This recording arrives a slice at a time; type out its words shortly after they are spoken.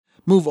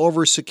Move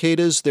over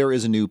cicadas, there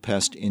is a new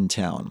pest in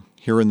town.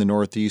 Here in the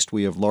Northeast,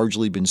 we have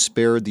largely been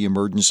spared the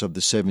emergence of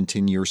the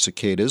 17-year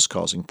cicadas,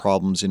 causing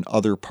problems in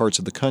other parts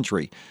of the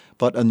country.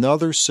 But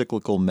another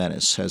cyclical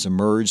menace has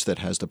emerged that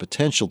has the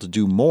potential to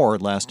do more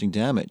lasting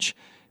damage.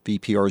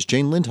 VPR's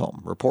Jane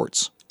Lindholm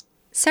reports.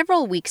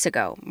 Several weeks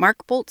ago,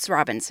 Mark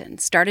Bolts-Robinson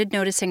started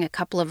noticing a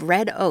couple of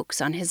red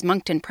oaks on his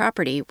Moncton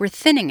property were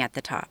thinning at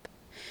the top.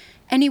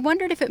 And he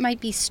wondered if it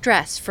might be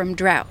stress from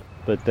drought.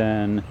 But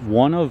then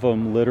one of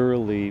them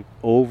literally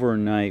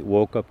overnight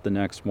woke up the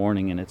next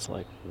morning and it's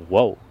like,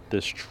 whoa,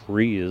 this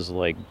tree is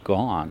like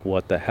gone.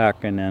 What the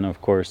heck? And then, of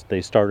course,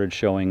 they started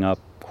showing up,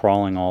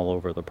 crawling all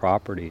over the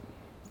property.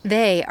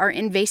 They are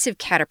invasive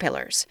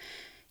caterpillars.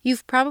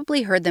 You've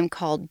probably heard them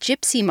called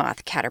gypsy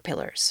moth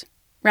caterpillars.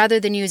 Rather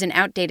than use an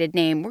outdated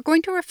name, we're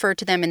going to refer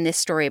to them in this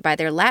story by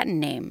their Latin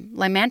name,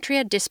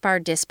 Lymantria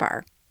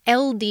dispar,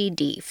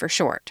 LDD for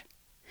short.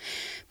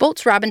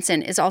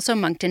 Bolts-Robinson is also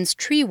Moncton's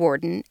tree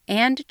warden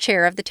and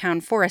chair of the town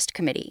forest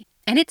committee,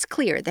 and it's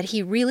clear that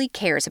he really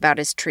cares about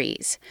his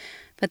trees.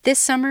 But this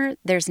summer,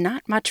 there's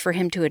not much for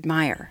him to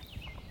admire.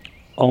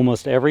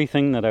 Almost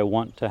everything that I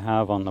want to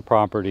have on the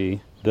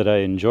property, that I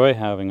enjoy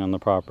having on the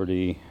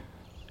property,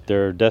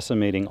 they're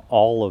decimating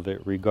all of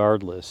it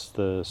regardless.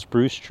 The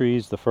spruce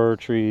trees, the fir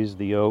trees,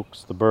 the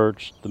oaks, the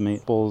birch, the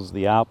maples,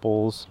 the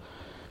apples,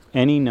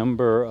 any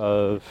number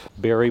of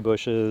berry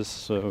bushes,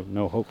 so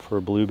no hope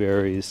for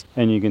blueberries.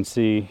 And you can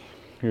see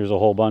here's a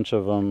whole bunch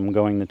of them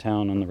going to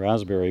town on the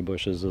raspberry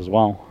bushes as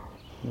well.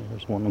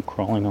 There's one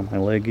crawling on my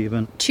leg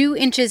even. 2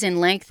 inches in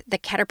length, the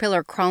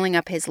caterpillar crawling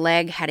up his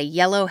leg had a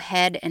yellow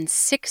head and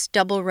 6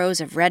 double rows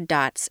of red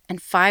dots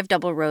and 5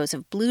 double rows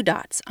of blue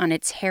dots on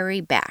its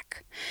hairy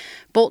back.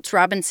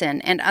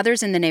 Bolts-Robinson and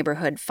others in the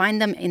neighborhood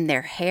find them in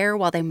their hair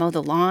while they mow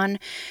the lawn,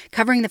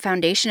 covering the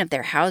foundation of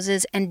their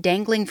houses and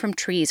dangling from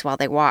trees while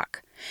they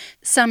walk.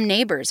 Some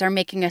neighbors are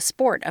making a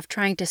sport of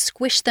trying to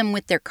squish them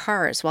with their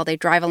cars while they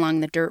drive along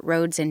the dirt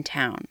roads in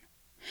town.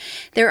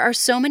 There are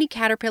so many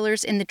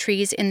caterpillars in the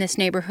trees in this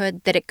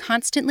neighborhood that it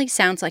constantly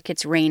sounds like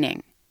it's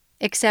raining.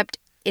 Except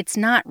it's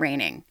not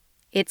raining.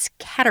 It's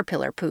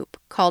caterpillar poop,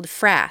 called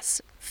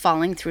frass,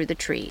 falling through the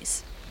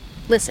trees.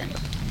 Listen.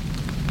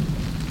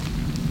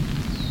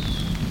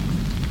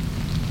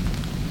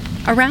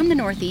 Around the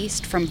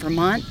Northeast, from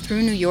Vermont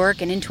through New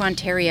York and into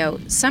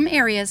Ontario, some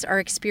areas are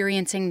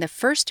experiencing the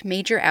first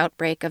major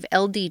outbreak of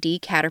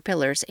LDD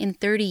caterpillars in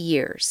 30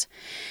 years.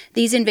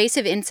 These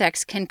invasive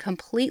insects can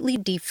completely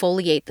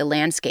defoliate the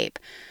landscape,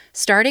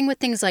 starting with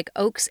things like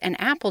oaks and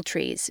apple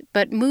trees,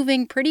 but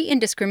moving pretty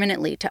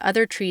indiscriminately to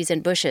other trees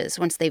and bushes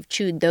once they've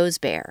chewed those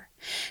bare.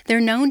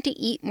 They're known to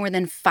eat more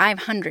than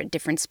 500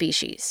 different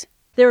species.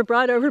 They were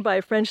brought over by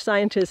a French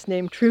scientist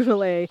named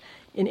Trouvelet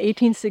in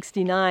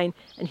 1869,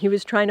 and he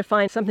was trying to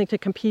find something to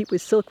compete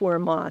with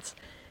silkworm moths.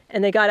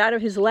 And they got out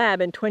of his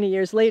lab, and 20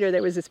 years later,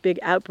 there was this big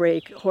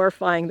outbreak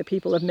horrifying the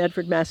people of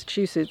Medford,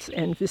 Massachusetts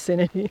and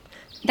vicinity.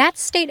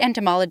 That's state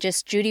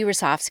entomologist Judy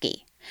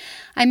Rosofsky.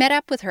 I met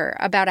up with her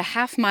about a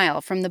half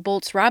mile from the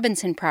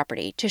Bolts-Robinson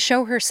property to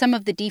show her some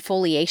of the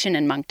defoliation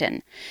in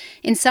Moncton.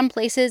 In some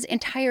places,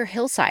 entire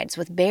hillsides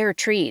with bare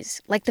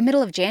trees, like the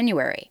middle of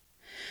January.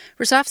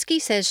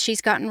 Rosofsky says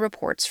she's gotten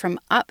reports from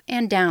up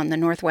and down the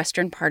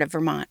northwestern part of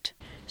Vermont.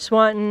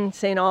 Swanton,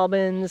 St.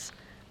 Albans,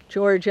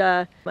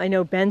 Georgia. I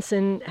know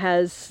Benson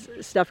has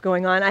stuff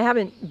going on. I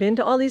haven't been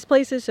to all these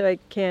places, so I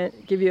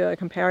can't give you a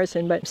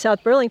comparison. But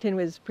South Burlington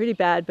was pretty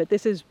bad, but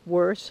this is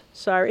worse.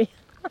 Sorry.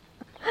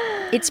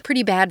 It's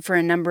pretty bad for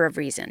a number of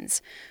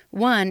reasons.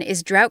 One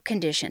is drought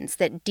conditions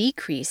that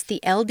decrease the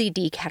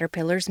LDD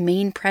caterpillar's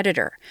main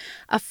predator,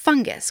 a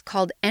fungus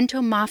called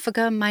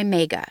Entomophaga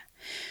mimega.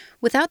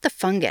 Without the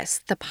fungus,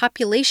 the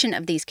population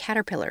of these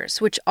caterpillars,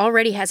 which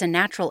already has a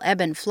natural ebb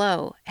and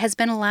flow, has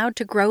been allowed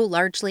to grow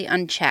largely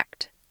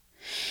unchecked.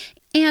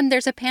 And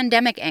there's a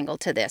pandemic angle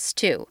to this,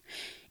 too.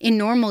 In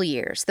normal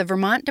years, the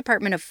Vermont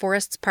Department of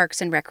Forests,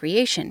 Parks, and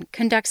Recreation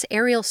conducts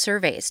aerial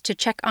surveys to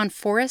check on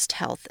forest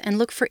health and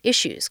look for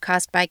issues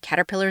caused by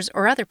caterpillars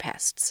or other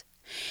pests.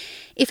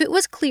 If it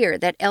was clear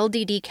that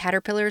LDD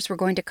caterpillars were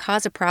going to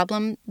cause a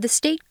problem, the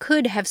state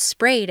could have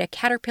sprayed a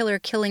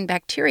caterpillar-killing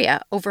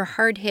bacteria over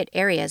hard-hit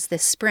areas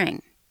this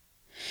spring.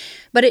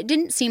 But it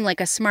didn't seem like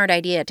a smart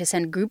idea to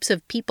send groups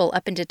of people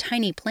up into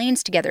tiny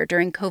planes together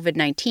during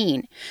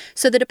COVID-19,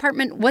 so the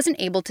department wasn't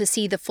able to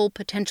see the full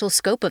potential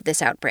scope of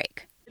this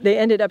outbreak. They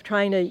ended up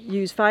trying to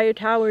use fire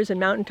towers and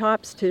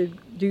mountaintops to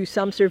do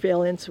some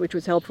surveillance, which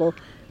was helpful,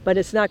 but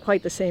it's not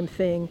quite the same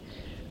thing.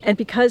 And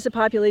because the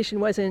population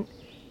wasn't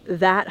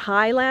that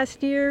high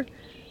last year,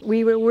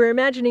 we were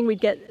imagining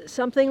we'd get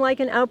something like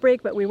an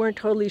outbreak, but we weren't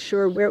totally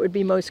sure where it would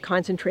be most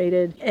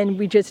concentrated, and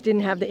we just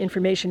didn't have the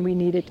information we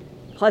needed.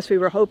 Plus, we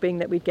were hoping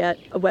that we'd get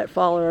a wet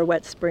fall or a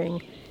wet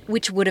spring.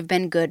 Which would have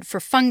been good for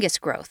fungus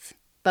growth.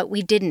 But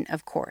we didn't,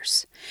 of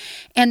course.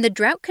 And the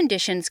drought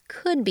conditions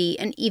could be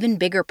an even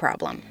bigger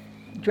problem.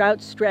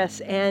 Drought stress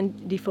and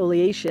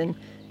defoliation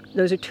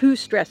Those are two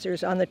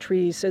stressors on the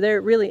trees, so they're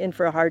really in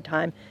for a hard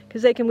time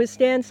because they can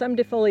withstand some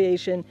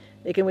defoliation,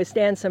 they can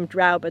withstand some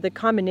drought, but the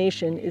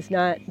combination is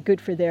not good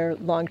for their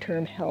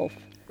long-term health.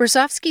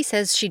 Rosofsky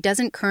says she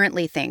doesn't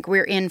currently think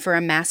we're in for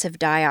a massive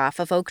die-off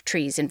of oak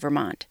trees in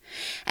Vermont.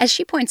 As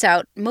she points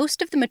out,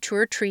 most of the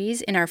mature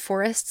trees in our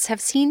forests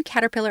have seen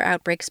caterpillar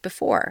outbreaks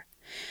before.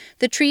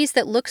 The trees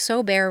that look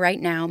so bare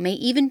right now may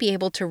even be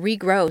able to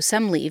regrow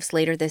some leaves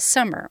later this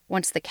summer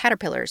once the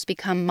caterpillars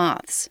become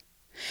moths.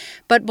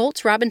 But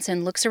Boltz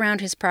Robinson looks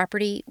around his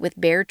property with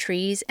bare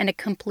trees and a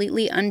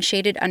completely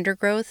unshaded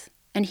undergrowth,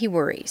 and he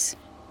worries.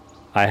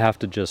 I have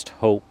to just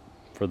hope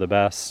for the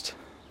best,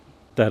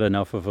 that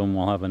enough of them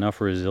will have enough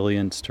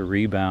resilience to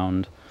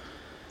rebound.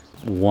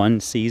 One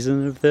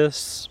season of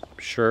this,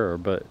 sure,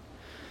 but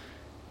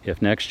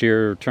if next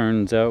year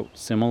turns out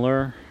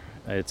similar,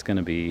 it's going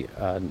to be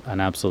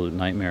an absolute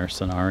nightmare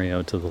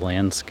scenario to the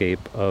landscape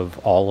of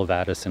all of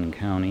Addison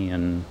County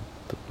and,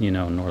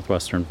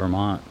 northwestern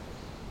Vermont.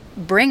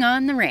 Bring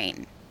on the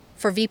rain.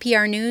 For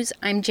VPR News,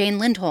 I'm Jane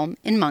Lindholm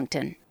in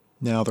Moncton.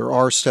 Now, there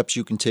are steps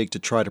you can take to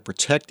try to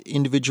protect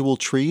individual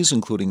trees,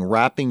 including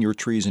wrapping your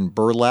trees in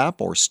burlap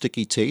or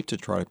sticky tape to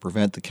try to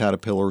prevent the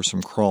caterpillars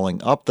from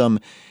crawling up them,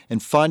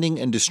 and finding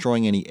and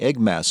destroying any egg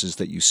masses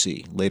that you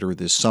see. Later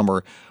this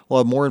summer, we'll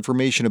have more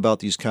information about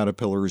these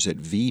caterpillars at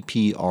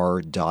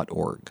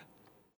vpr.org.